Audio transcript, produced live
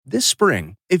This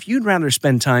spring, if you'd rather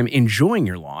spend time enjoying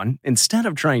your lawn instead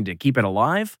of trying to keep it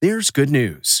alive, there's good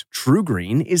news.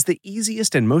 TruGreen is the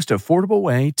easiest and most affordable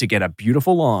way to get a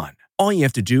beautiful lawn. All you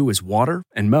have to do is water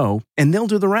and mow, and they'll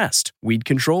do the rest. Weed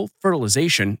control,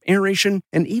 fertilization, aeration,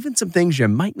 and even some things you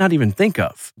might not even think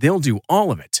of. They'll do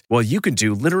all of it, while you can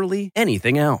do literally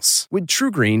anything else. With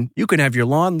TruGreen, you can have your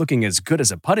lawn looking as good as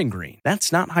a putting green.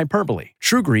 That's not hyperbole.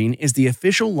 TruGreen is the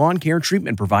official lawn care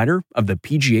treatment provider of the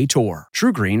PGA Tour.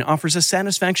 TruGreen offers a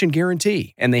satisfaction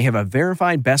guarantee, and they have a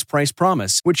verified best price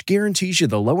promise, which guarantees you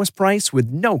the lowest price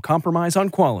with no compromise on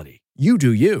quality. You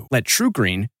do you. Let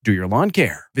TruGreen do your lawn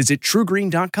care. Visit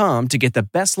TruGreen.com to get the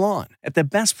best lawn at the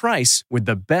best price with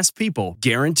the best people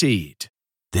guaranteed.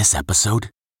 This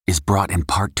episode is brought in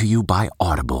part to you by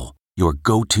Audible, your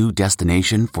go-to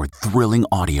destination for thrilling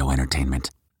audio entertainment.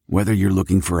 Whether you're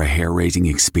looking for a hair-raising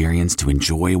experience to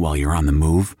enjoy while you're on the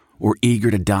move or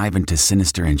eager to dive into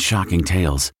sinister and shocking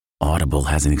tales, Audible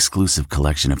has an exclusive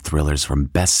collection of thrillers from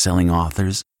best-selling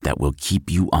authors that will keep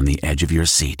you on the edge of your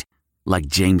seat. Like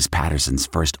James Patterson's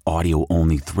first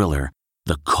audio-only thriller,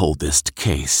 The Coldest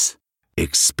Case.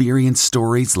 Experience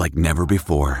stories like never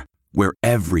before, where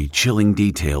every chilling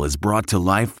detail is brought to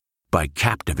life by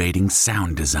captivating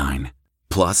sound design.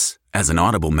 Plus, as an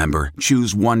Audible member,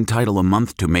 choose one title a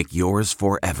month to make yours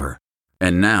forever.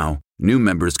 And now, new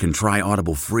members can try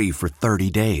Audible free for 30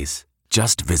 days.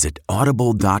 Just visit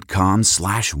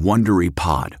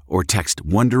audible.com/WonderyPod or text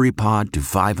WonderyPod to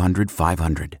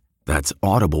 500-500. That's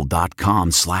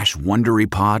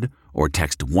audible.com/WonderyPod or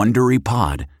text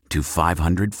WonderyPod to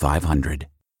 500-500.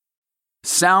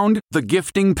 Sound the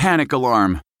gifting panic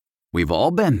alarm. We've all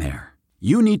been there.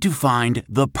 You need to find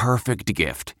the perfect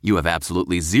gift. You have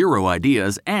absolutely zero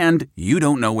ideas and you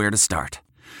don't know where to start.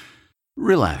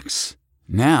 Relax.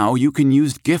 Now you can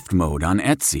use gift mode on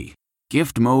Etsy.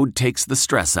 Gift mode takes the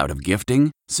stress out of gifting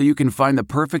so you can find the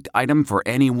perfect item for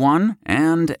anyone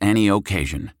and any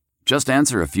occasion. Just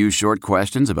answer a few short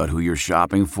questions about who you're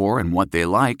shopping for and what they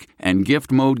like, and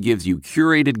Gift Mode gives you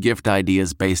curated gift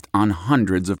ideas based on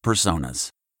hundreds of personas.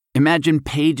 Imagine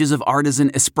pages of artisan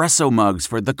espresso mugs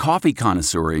for the coffee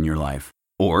connoisseur in your life.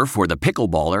 Or for the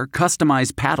pickleballer,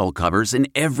 customized paddle covers in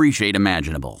every shade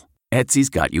imaginable. Etsy's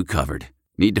got you covered.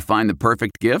 Need to find the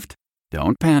perfect gift?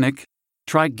 Don't panic.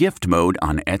 Try Gift Mode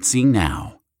on Etsy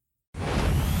now.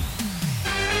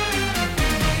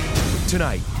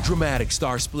 Tonight, dramatic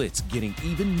star splits getting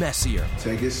even messier.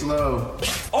 Take it slow.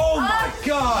 Oh my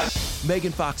God!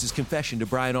 Megan Fox's confession to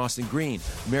Brian Austin Green,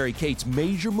 Mary-Kate's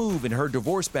major move in her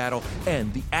divorce battle,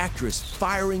 and the actress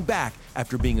firing back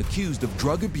after being accused of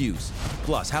drug abuse.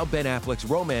 Plus, how Ben Affleck's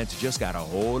romance just got a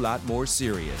whole lot more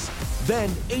serious. Then,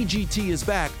 AGT is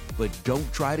back, but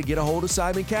don't try to get a hold of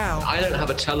Simon Cowell. I don't have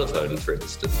a telephone, for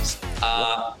instance.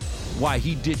 Why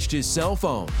he ditched his cell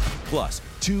phone. Plus,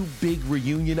 2 big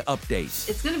reunion updates.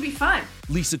 It's gonna be fun.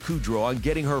 Lisa Kudrow on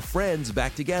getting her friends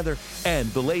back together,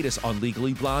 and the latest on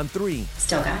Legally Blonde 3.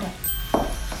 Still got it.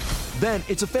 Then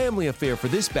it's a family affair for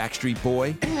this Backstreet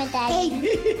Boy.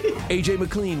 AJ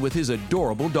McLean with his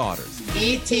adorable daughters.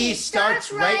 E.T.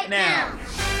 starts right now.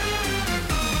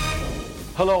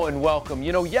 Hello and welcome.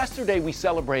 You know, yesterday we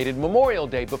celebrated Memorial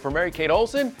Day, but for Mary-Kate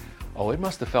Olsen, it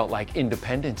must have felt like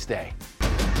Independence Day.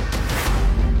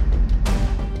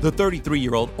 The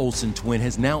 33-year-old Olsen twin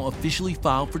has now officially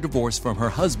filed for divorce from her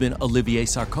husband, Olivier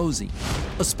Sarkozy.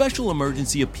 A special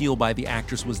emergency appeal by the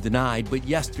actress was denied, but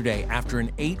yesterday, after an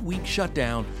 8-week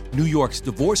shutdown, New York's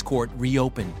divorce court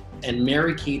reopened. And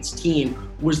Mary-Kate's team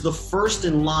was the first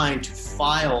in line to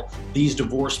file these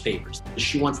divorce papers.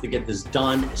 She wants to get this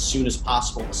done as soon as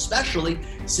possible, especially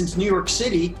since New York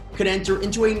City could enter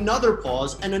into another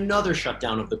pause and another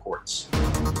shutdown of the courts.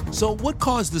 So what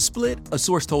caused the split? A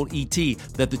source told ET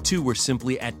that the two were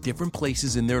simply at different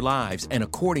places in their lives, and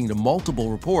according to multiple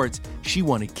reports, she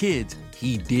wanted kids,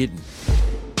 he didn't.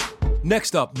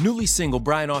 Next up, newly single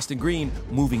Brian Austin Green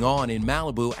moving on in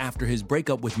Malibu after his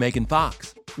breakup with Megan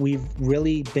Fox. We've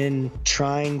really been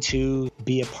trying to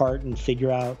be apart and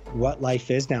figure out what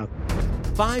life is now.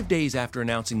 5 days after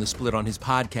announcing the split on his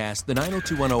podcast, the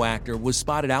 90210 actor was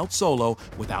spotted out solo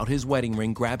without his wedding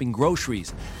ring grabbing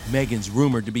groceries. Megan's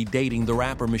rumored to be dating the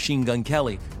rapper Machine Gun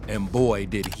Kelly, and boy,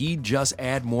 did he just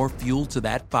add more fuel to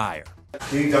that fire.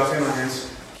 Can you duct tape my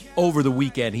hands? Over the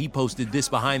weekend, he posted this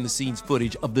behind-the-scenes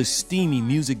footage of the steamy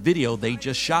music video they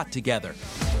just shot together.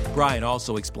 Brian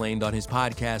also explained on his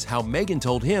podcast how Megan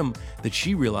told him that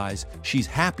she realized she's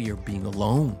happier being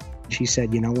alone. She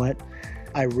said, you know what?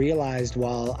 I realized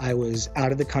while I was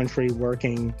out of the country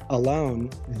working alone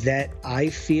that I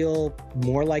feel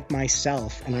more like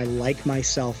myself and I like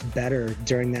myself better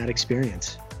during that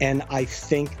experience. And I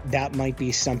think that might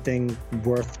be something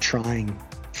worth trying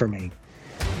for me.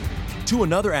 To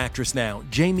another actress now,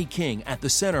 Jamie King, at the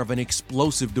center of an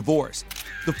explosive divorce.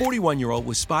 The 41-year-old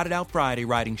was spotted out Friday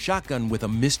riding shotgun with a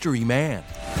mystery man.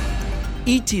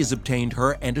 E.T. has obtained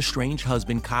her and estranged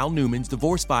husband Kyle Newman's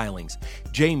divorce filings.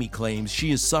 Jamie claims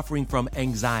she is suffering from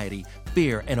anxiety,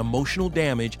 fear, and emotional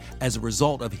damage as a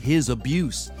result of his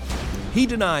abuse. He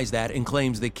denies that and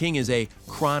claims that King is a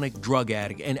chronic drug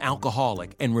addict and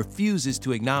alcoholic and refuses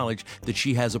to acknowledge that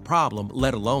she has a problem,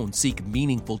 let alone seek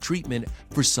meaningful treatment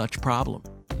for such problem.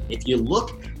 If you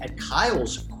look at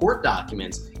Kyle's court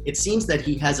documents, it seems that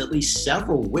he has at least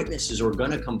several witnesses who are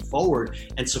going to come forward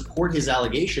and support his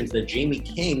allegations that Jamie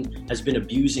King has been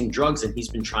abusing drugs and he's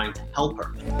been trying to help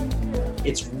her.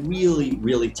 It's really,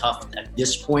 really tough at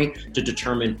this point to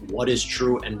determine what is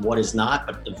true and what is not,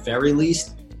 but at the very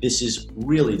least, this is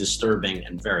really disturbing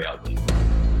and very ugly.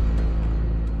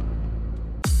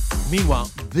 Meanwhile,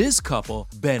 this couple,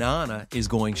 Ben Anna, is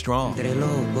going strong. New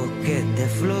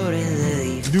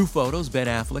photos, Ben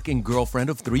Affleck and girlfriend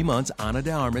of 3 months, Ana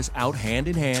de Armas, out hand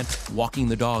in hand, walking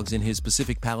the dogs in his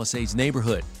Pacific Palisades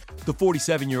neighborhood. The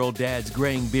 47-year-old dad's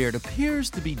graying beard appears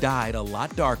to be dyed a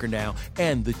lot darker now,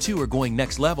 and the two are going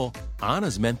next level.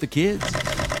 Anna's meant the kids.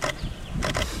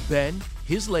 Ben,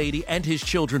 his lady, and his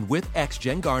children with ex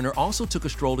Jen Garner also took a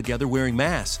stroll together wearing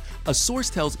masks. A source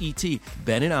tells ET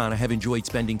Ben and Anna have enjoyed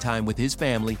spending time with his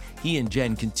family. He and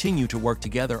Jen continue to work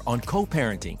together on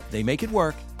co-parenting. They make it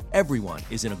work. Everyone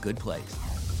is in a good place.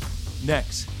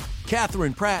 Next,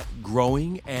 Catherine Pratt,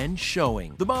 growing and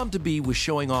showing. The mom-to-be was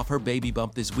showing off her baby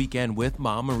bump this weekend with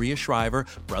mom Maria Shriver,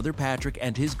 brother Patrick,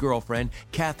 and his girlfriend.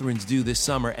 Catherine's due this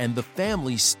summer, and the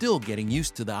family's still getting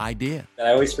used to the idea.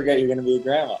 I always forget you're going to be a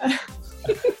grandma.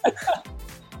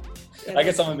 I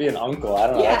guess I'm going to be an uncle. I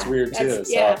don't know. That's weird, too.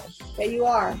 Yeah, you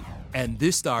are. And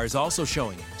this star is also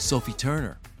showing, Sophie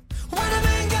Turner.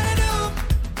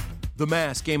 The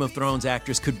Masked Game of Thrones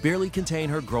actress could barely contain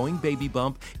her growing baby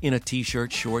bump in a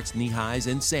t-shirt, shorts, knee-highs,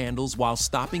 and sandals while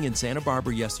stopping in Santa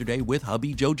Barbara yesterday with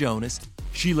hubby Joe Jonas.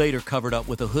 She later covered up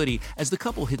with a hoodie as the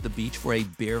couple hit the beach for a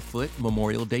barefoot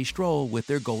Memorial Day stroll with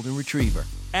their golden retriever.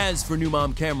 As for new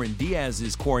mom Cameron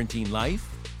Diaz's quarantine life,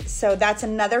 so that's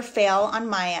another fail on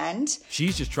my end.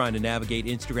 She's just trying to navigate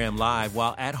Instagram Live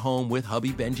while at home with hubby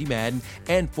Benji Madden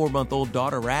and 4-month-old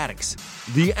daughter Radix.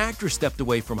 The actress stepped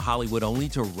away from Hollywood only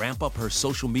to ramp up her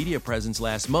social media presence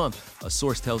last month. A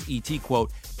source tells ET,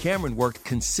 quote, Cameron worked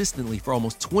consistently for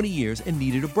almost 20 years and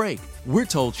needed a break. We're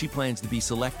told she plans to be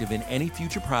selective in any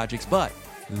future projects, but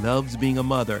loves being a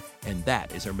mother, and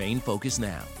that is her main focus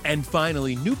now. And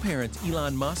finally, new parents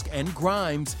Elon Musk and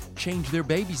Grimes changed their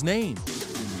baby's name.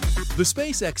 The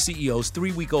SpaceX CEO's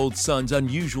 3-week-old son's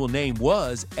unusual name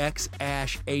was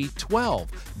X-A12,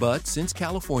 but since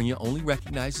California only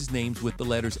recognizes names with the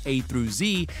letters A through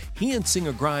Z, he and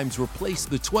singer Grimes replaced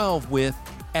the 12 with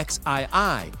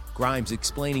XII. Grimes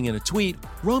explaining in a tweet,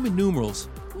 Roman numerals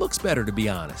looks better, to be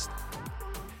honest.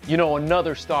 You know,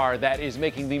 another star that is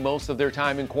making the most of their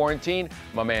time in quarantine,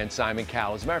 my man Simon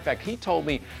Cowell. As a matter of fact, he told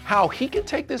me how he can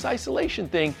take this isolation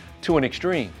thing to an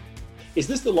extreme. Is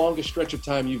this the longest stretch of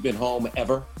time you've been home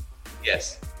ever?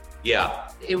 Yes. Yeah.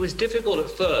 It was difficult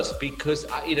at first because,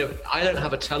 I don't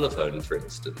have a telephone, for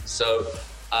instance. So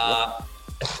I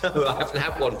haven't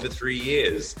had one for 3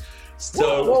 years.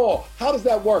 So Whoa. How does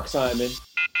that work, Simon?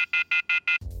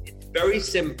 It's very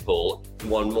simple.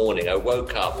 One morning I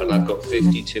woke up and I've got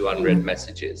 5,200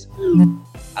 messages. And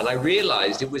I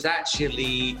realized it was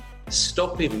actually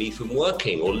stopping me from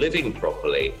working or living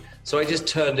properly. So I just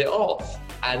turned it off.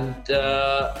 And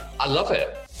I love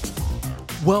it.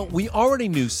 Well, we already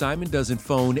knew Simon doesn't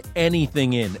phone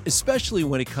anything in, especially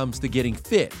when it comes to getting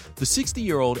fit. The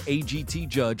 60-year-old AGT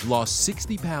judge lost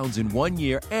 60 pounds in 1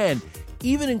 year, and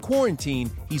even in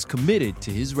quarantine, he's committed to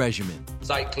his regimen.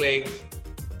 Cycling,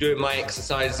 doing my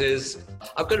exercises.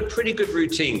 I've got a pretty good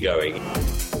routine going.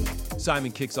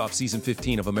 Simon kicks off season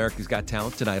 15 of America's Got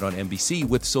Talent tonight on NBC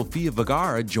with Sofia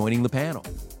Vergara joining the panel.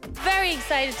 Very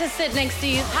excited to sit next to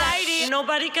you. Heidi,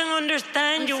 nobody can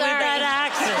understand you with that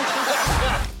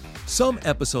accent. Some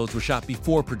episodes were shot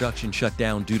before production shut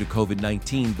down due to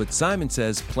COVID-19, but Simon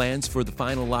says plans for the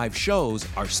final live shows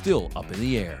are still up in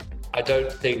the air. I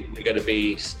don't think we're going to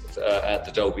be at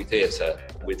the Dolby Theatre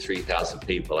with 3,000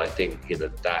 people. I think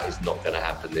that is not going to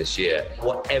happen this year.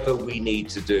 Whatever we need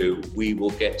to do, we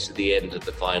will get to the end of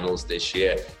the finals this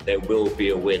year. There will be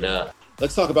a winner.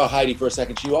 Let's talk about Heidi for a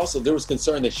second. There was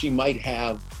concern that she might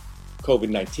have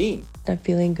COVID-19. Not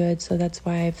feeling good, so that's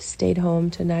why I've stayed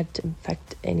home to not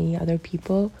infect any other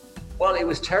people. Well, it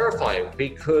was terrifying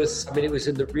because, it was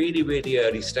in the really, really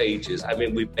early stages.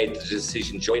 We made the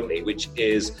decision jointly, which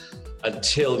is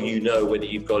until you know whether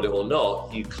you've got it or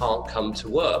not, you can't come to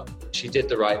work. She did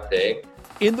the right thing.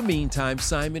 In the meantime,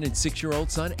 Simon and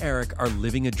 6-year-old son Eric are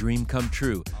living a dream come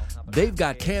true. They've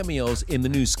got cameos in the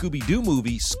new Scooby-Doo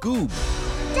movie, Scoob.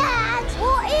 Dad,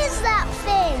 what is that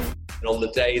thing? And on the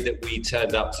day that we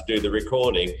turned up to do the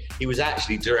recording, he was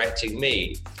actually directing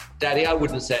me. Daddy, I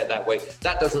wouldn't say it that way.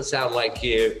 That doesn't sound like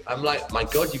you. I'm like, my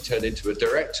God, you turned into a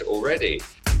director already.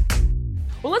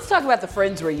 Well, let's talk about the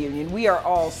Friends reunion. We are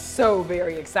all so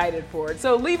very excited for it.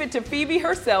 So leave it to Phoebe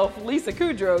herself, Lisa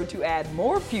Kudrow, to add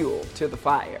more fuel to the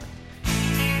fire.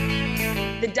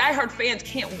 The diehard fans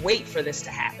can't wait for this to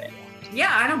happen.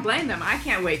 Yeah, I don't blame them. I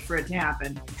can't wait for it to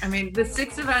happen. The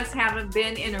 6 of us haven't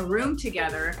been in a room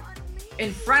together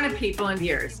in front of people in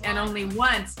years, and only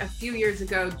once a few years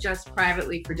ago, just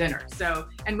privately for dinner.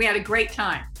 And we had a great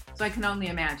time. So I can only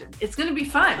imagine. It's going to be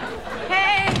fun.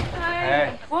 Hey.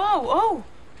 Hey. Whoa.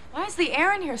 Why is the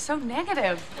air in here so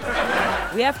negative?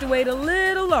 We have to wait a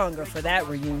little longer for that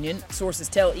reunion. Sources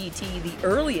tell ET the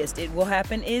earliest it will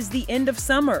happen is the end of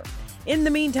summer. In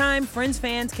the meantime, Friends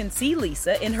fans can see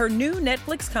Lisa in her new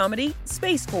Netflix comedy,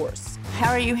 Space Force. How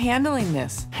are you handling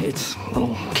this? It's a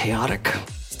little chaotic.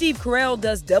 Steve Carell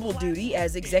does double duty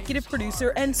as executive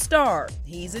producer and star.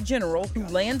 He's a general who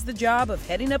lands the job of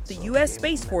heading up the U.S.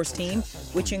 Space Force team,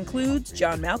 which includes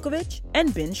John Malkovich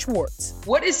and Ben Schwartz.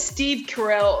 What is Steve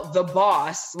Carell, the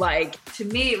boss, like? To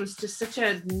me, it was just such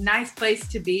a nice place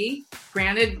to be.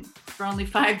 Granted, for only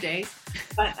 5 days,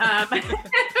 but it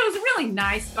was really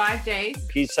nice 5 days.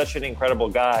 He's such an incredible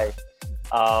guy.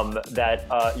 That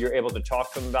you're able to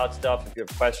talk to him about stuff if you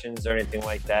have questions or anything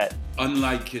like that.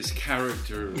 Unlike his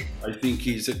character, I think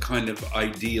he's a kind of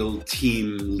ideal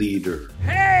team leader.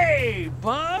 Hey,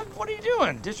 bud, what are you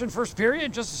doing? Ditching first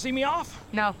period just to see me off?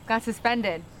 No, got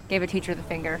suspended. Gave a teacher the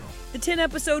finger. The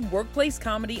 10-episode workplace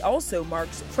comedy also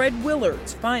marks Fred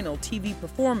Willard's final TV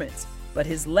performance, but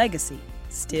his legacy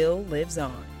still lives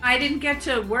on. I didn't get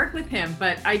to work with him,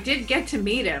 but I did get to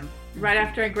meet him right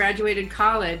after I graduated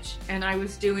college, and I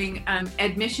was doing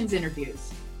admissions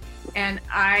interviews. And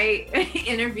I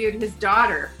interviewed his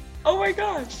daughter. Oh my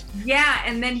gosh. Yeah,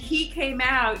 and then he came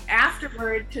out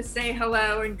afterward to say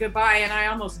hello and goodbye, and I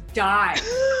almost died.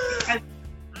 Because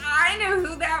I knew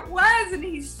who that was, and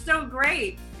he's so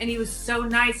great. And he was so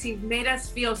nice. He made us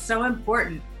feel so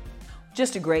important.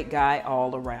 Just a great guy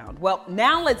all around. Well,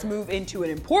 now let's move into an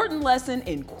important lesson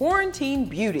in quarantine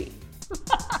beauty.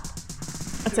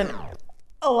 That's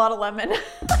a lot of lemon.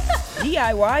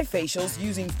 DIY facials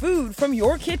using food from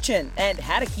your kitchen and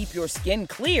how to keep your skin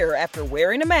clear after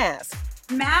wearing a mask.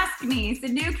 Mask Me is the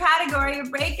new category of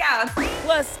breakouts.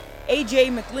 Plus,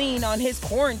 AJ McLean on his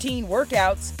quarantine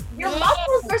workouts. Your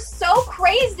muscles are so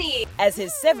crazy. As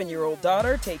his 7-year-old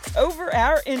daughter takes over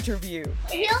our interview.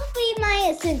 He'll be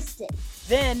my assistant.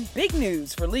 Then, big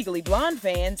news for Legally Blonde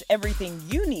fans, everything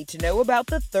you need to know about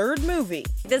the third movie.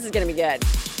 This is gonna be good.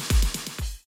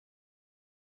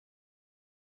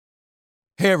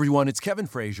 Hey everyone, it's Kevin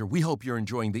Frazier. We hope you're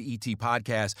enjoying the ET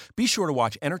podcast. Be sure to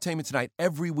watch Entertainment Tonight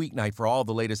every weeknight for all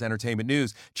the latest entertainment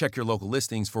news. Check your local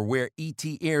listings for where ET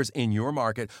airs in your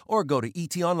market or go to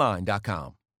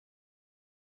etonline.com.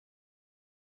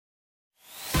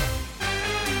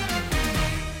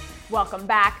 Welcome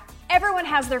back. Everyone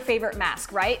has their favorite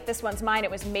mask, right? This one's mine.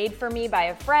 It was made for me by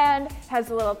a friend. Has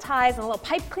the little ties and a little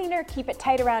pipe cleaner. Keep it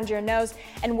tight around your nose.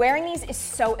 And wearing these is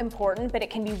so important, but it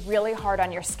can be really hard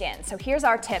on your skin. So here's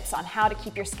our tips on how to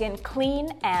keep your skin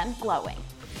clean and glowing.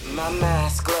 My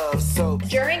mask, gloves, soap.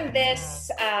 During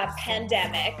this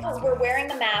pandemic, we're wearing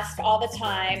the mask all the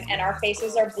time and our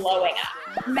faces are blowing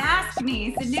up. Mask Me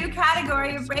is the new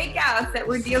category of breakouts that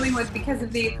we're dealing with because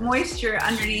of the moisture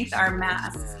underneath our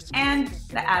masks and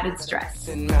the added stress.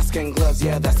 Mask and gloves,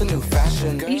 yeah, that's a new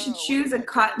fashion. You should choose a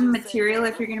cotton material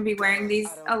if you're going to be wearing these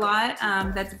a lot,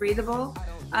 that's breathable.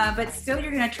 But still,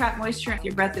 you're going to trap moisture if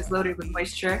your breath is loaded with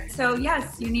moisture. So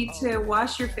yes, you need to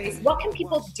wash your face. What can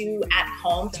people do at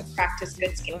home to practice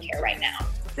good skincare right now?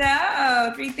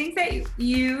 So 3 things that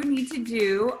you need to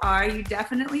do are you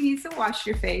definitely need to wash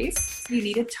your face. You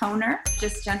need a toner,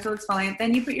 just gentle exfoliant.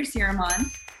 Then you put your serum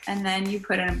on. And then you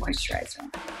put in a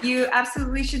moisturizer. You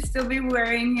absolutely should still be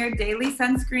wearing your daily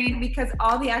sunscreen because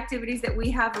all the activities that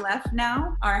we have left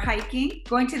now are hiking,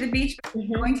 going to the beach,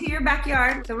 going to your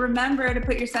backyard. So remember to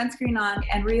put your sunscreen on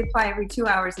and reapply every 2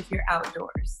 hours if you're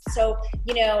outdoors. So,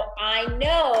 I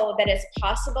know that it's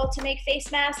possible to make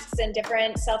face masks and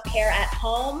different self-care at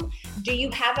home. Do you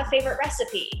have a favorite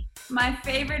recipe? My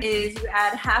favorite is you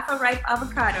add half a ripe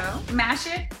avocado, mash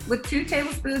it with 2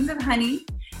 tablespoons of honey,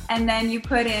 And then you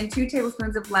put in 2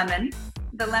 tablespoons of lemon.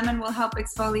 The lemon will help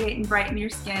exfoliate and brighten your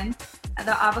skin.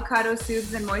 The avocado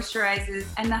soothes and moisturizes,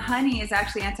 and the honey is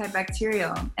actually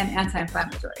antibacterial and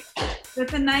anti-inflammatory. So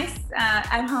it's a nice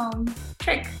at-home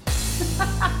trick.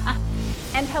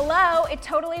 And hello, it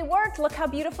totally worked. Look how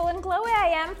beautiful and glowy I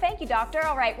am. Thank you, doctor.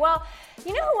 All right, well,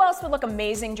 you know who else would look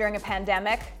amazing during a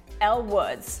pandemic? Elle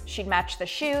Woods. She'd match the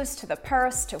shoes to the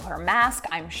purse to her mask,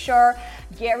 I'm sure.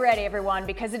 Get ready, everyone,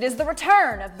 because it is the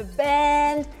return of the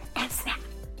Bend and Snap.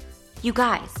 You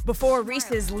guys. Before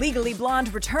Reese's Legally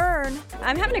Blonde return,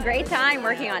 I'm having a great time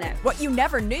working on it. What you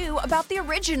never knew about the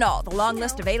original, the long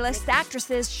list of A-list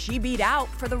actresses she beat out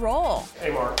for the role.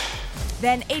 Hey, Mark.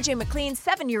 Then AJ McLean's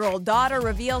 7-year-old daughter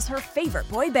reveals her favorite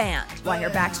boy band, why her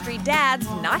Backstreet dad's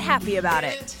not happy about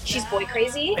it. She's boy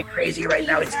crazy? I'm crazy right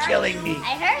now, it's killing me.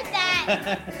 I heard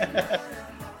that.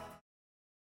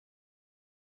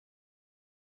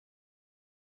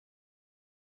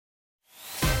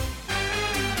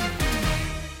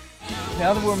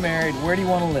 Now that we're married, where do you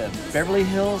want to live? Beverly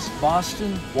Hills,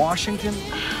 Boston, Washington?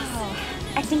 Oh,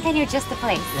 I think I know just the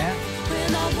place. Yeah?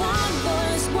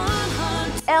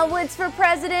 Elle Woods for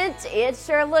president? It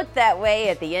sure looked that way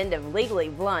at the end of Legally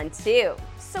Blonde, too.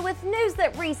 So with news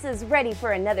that Reese is ready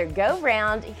for another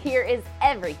go-round, here is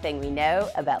everything we know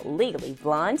about Legally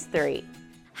Blonde 3.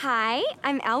 Hi,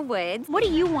 I'm Elle Woods. What do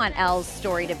you want Elle's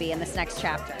story to be in this next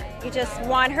chapter? You just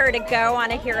want her to go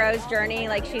on a hero's journey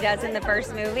like she does in the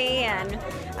first movie, and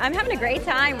I'm having a great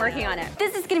time working on it.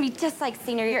 This is gonna be just like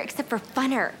senior year, except for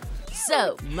funner.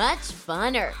 So much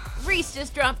funner. Reese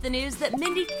just dropped the news that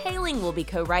Mindy Kaling will be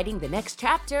co-writing the next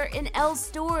chapter in Elle's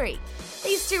story.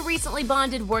 These two recently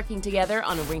bonded working together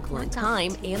on A Wrinkle in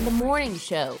Time and The Morning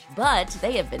Show, but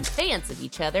they have been fans of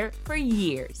each other for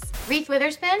years. Reese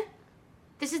Witherspoon,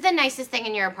 this is the nicest thing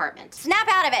in your apartment. Snap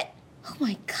out of it! Oh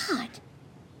my God.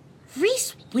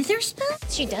 Reese Witherspoon?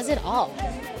 She does it all.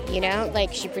 You know,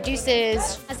 like she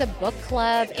produces, has a book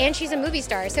club, and she's a movie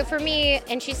star. So for me,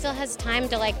 and she still has time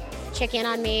to like check in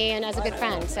on me and as a good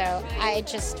friend. So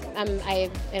I'm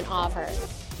in awe of her.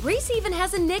 Reese even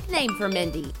has a nickname for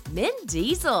Mindy, Min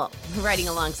Diesel. Writing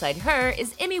alongside her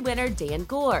is Emmy winner Dan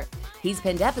Gore. He's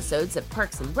penned episodes of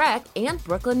Parks and Rec and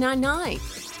Brooklyn Nine-Nine.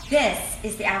 This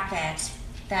is the outfit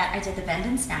that I did the bend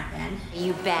and snap in.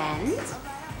 You bend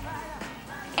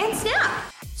and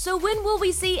snap. So when will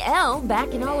we see Elle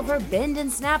back in all of her bend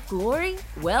and snap glory?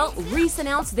 Well, Reese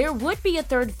announced there would be a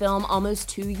third film almost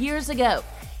 2 years ago.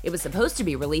 It was supposed to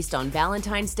be released on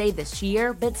Valentine's Day this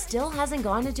year, but still hasn't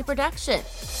gone into production.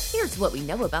 Here's what we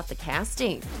know about the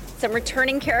casting. Some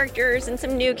returning characters and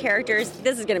some new characters.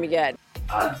 This is gonna be good.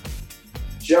 I'd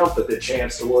jump at the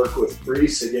chance to work with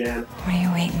Reese again. What are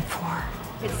you waiting for?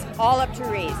 It's all up to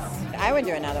Reese. I would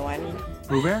do another one.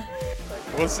 Who there?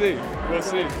 We'll see. We'll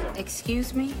see.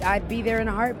 Excuse me? I'd be there in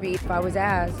a heartbeat if I was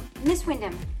Az. Miss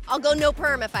Wyndham. I'll go no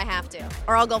perm if I have to.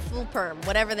 Or I'll go full perm.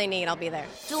 Whatever they need, I'll be there.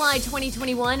 July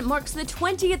 2021 marks the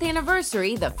 20th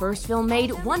anniversary. The first film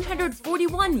made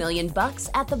 $141 million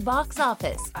at the box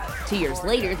office. 2 years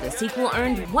later, the sequel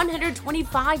earned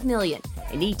 $125 million,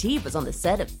 and E.T. was on the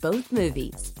set of both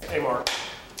movies. Hey, Mark.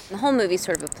 The whole movie's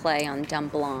sort of a play on dumb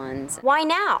blondes. Why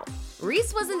now?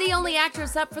 Reese wasn't the only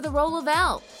actress up for the role of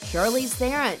Elle. Charlize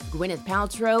Theron, Gwyneth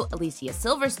Paltrow, Alicia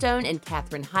Silverstone, and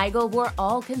Katherine Heigl were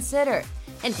all considered.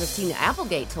 And Christina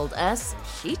Applegate told us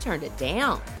she turned it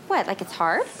down. What, like it's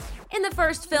hard? In the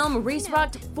first film, Reese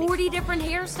rocked 40 different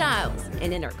hairstyles,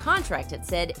 and in her contract it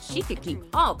said she could keep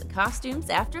all the costumes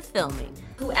after filming.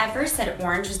 Whoever said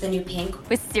orange was the new pink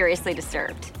Was seriously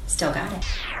disturbed. still got it.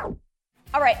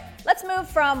 All right, let's move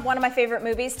from one of my favorite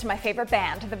movies to my favorite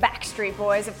band, the Backstreet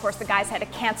Boys. Of course, the guys had to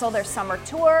cancel their summer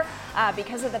tour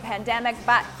because of the pandemic,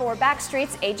 but for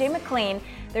Backstreet's AJ McLean,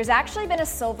 there's actually been a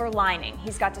silver lining.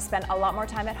 He's got to spend a lot more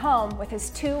time at home with his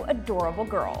 2 adorable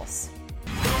girls.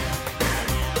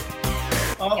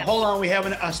 Oh, hold on, we have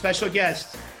a special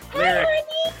guest. Lyric.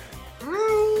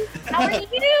 Hi, how are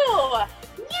you?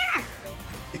 Yeah.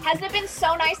 Hasn't it been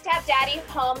so nice to have Daddy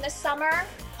home this summer?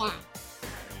 Yeah.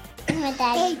 My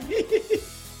daddy.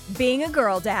 Being a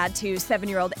girl dad to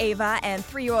 7-year-old Ava and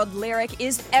 3-year-old Lyric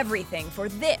is everything for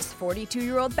this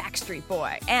 42-year-old Backstreet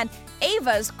Boy. And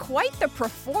Ava's quite the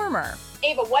performer.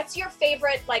 Ava, what's your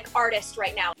favorite artist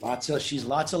right now? She's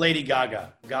lots of Lady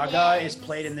Gaga. Gaga is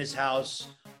played in this house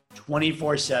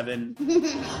 24/7.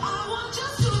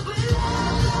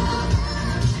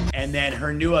 And then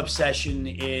her new obsession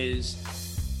is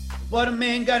what a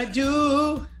man gotta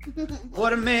do.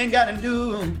 What a man gotta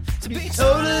do to be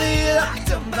totally locked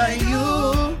up by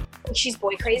you. She's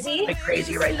boy crazy? I'm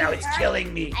crazy right now, it's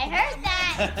killing me. I heard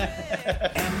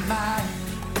that. Am I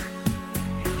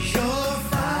your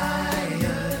fire?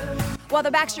 While the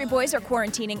Backstreet Boys are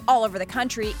quarantining all over the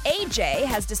country, AJ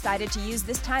has decided to use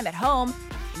this time at home,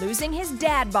 losing his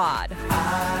dad bod.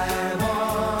 I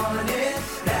want it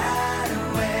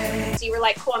that way. So you were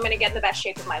like, cool, I'm gonna get in the best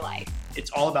shape of my life.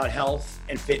 It's all about health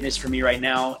and fitness for me right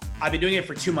now. I've been doing it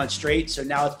for 2 months straight, so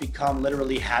now it's become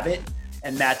literally habit,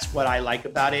 and that's what I like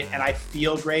about it, and I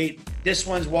feel great. This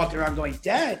one's walking around going,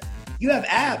 Dad, you have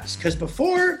abs, because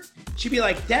before, she'd be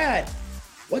like, Dad,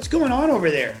 what's going on over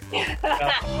there?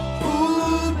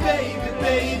 Ooh,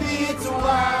 baby, it's a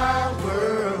wild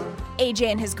world.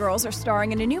 AJ and his girls are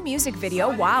starring in a new music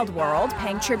video, Wild World,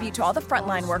 paying tribute to all the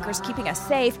frontline workers keeping us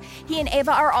safe. He and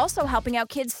Ava are also helping out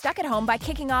kids stuck at home by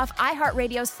kicking off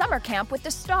iHeartRadio's Summer Camp with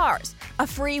the Stars, a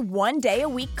free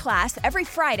one-day-a-week class every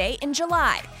Friday in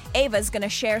July. Ava's going to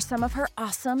share some of her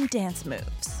awesome dance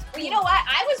moves. Well, you know what?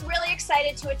 I was really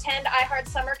excited to attend iHeart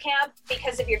Summer Camp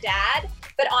because of your dad.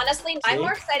 But honestly, I'm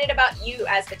more excited about you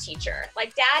as the teacher.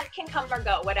 Like, Dad can come or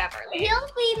go, whatever. You'll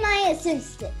be my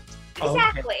assistant.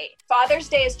 Exactly. Okay. Father's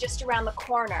Day is just around the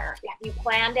corner. Have you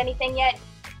planned anything yet?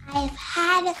 I've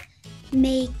had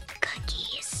made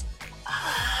cookies.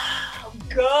 Oh,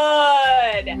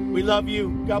 good. We love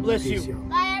you. God bless you.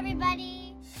 Bye,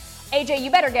 everybody. AJ,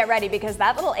 you better get ready because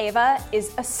that little Ava is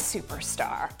a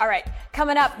superstar. All right,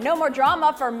 coming up, no more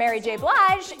drama for Mary J.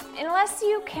 Blige unless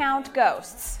you count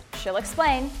ghosts. She'll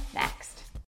explain next.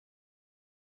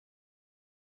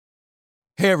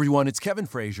 Hey everyone, it's Kevin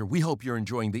Frazier. We hope you're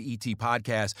enjoying the ET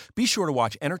podcast. Be sure to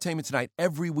watch Entertainment Tonight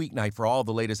every weeknight for all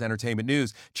the latest entertainment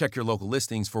news. Check your local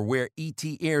listings for where ET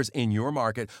airs in your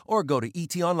market or go to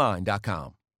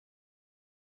etonline.com.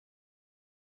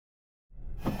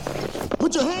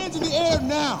 Put your hands in the air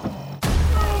now.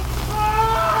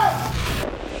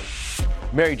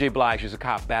 Mary J. Blige is a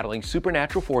cop battling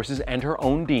supernatural forces and her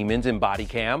own demons in Body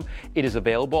Cam. It is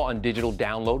available on digital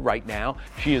download right now.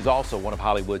 She is also one of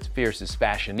Hollywood's fiercest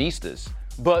fashionistas.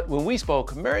 But when we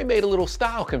spoke, Mary made a little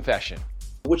style confession.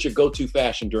 What's your go-to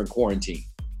fashion during quarantine?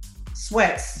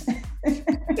 Sweats.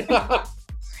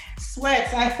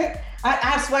 Sweats. I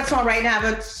have sweats on right now. I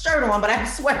have a shirt on, but I have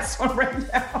sweats on right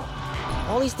now.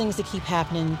 All these things that keep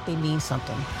happening, they mean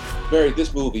something. Mary,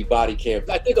 this movie, Body Cam,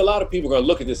 I think a lot of people are going to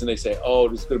look at this and they say, oh,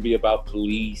 this is going to be about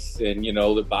police and, you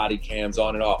know, the body cams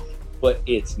on and off. But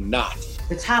it's not.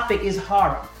 The topic is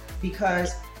horror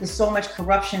because there's so much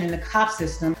corruption in the cop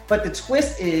system. But the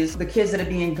twist is the kids that are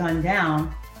being gunned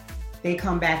down, they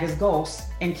come back as ghosts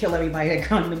and kill everybody that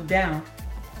gunned them down.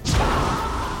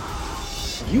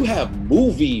 You have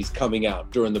movies coming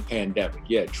out during the pandemic.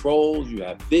 You had Trolls, you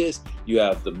have this, you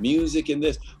have the music in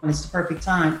this. And it's the perfect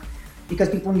time because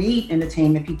people need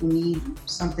entertainment. People need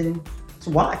something to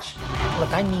watch.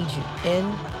 Look, I need you in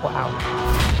or out.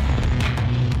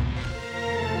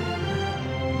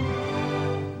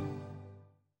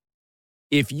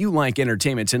 If you like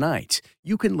Entertainment Tonight,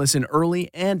 you can listen early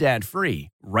and ad-free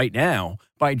right now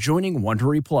by joining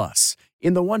Wondery Plus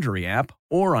in the Wondery app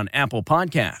or on Apple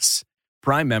Podcasts.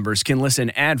 Prime members can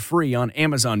listen ad-free on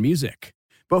Amazon Music.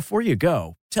 Before you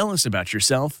go, tell us about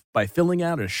yourself by filling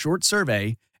out a short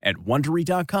survey at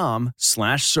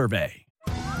Wondery.com/survey.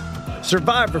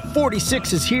 Survivor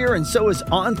 46 is here, and so is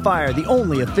On Fire, the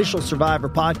only official Survivor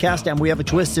podcast, and we have a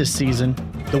twist this season.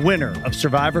 The winner of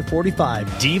Survivor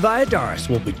 45, Dee Valladares,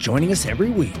 will be joining us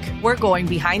every week. We're going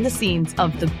behind the scenes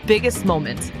of the biggest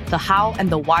moments, the how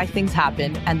and the why things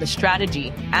happen, and the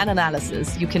strategy and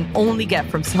analysis you can only get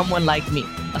from someone like me,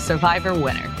 a Survivor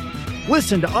winner.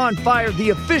 Listen to On Fire,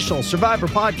 the official Survivor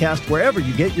podcast, wherever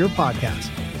you get your podcasts.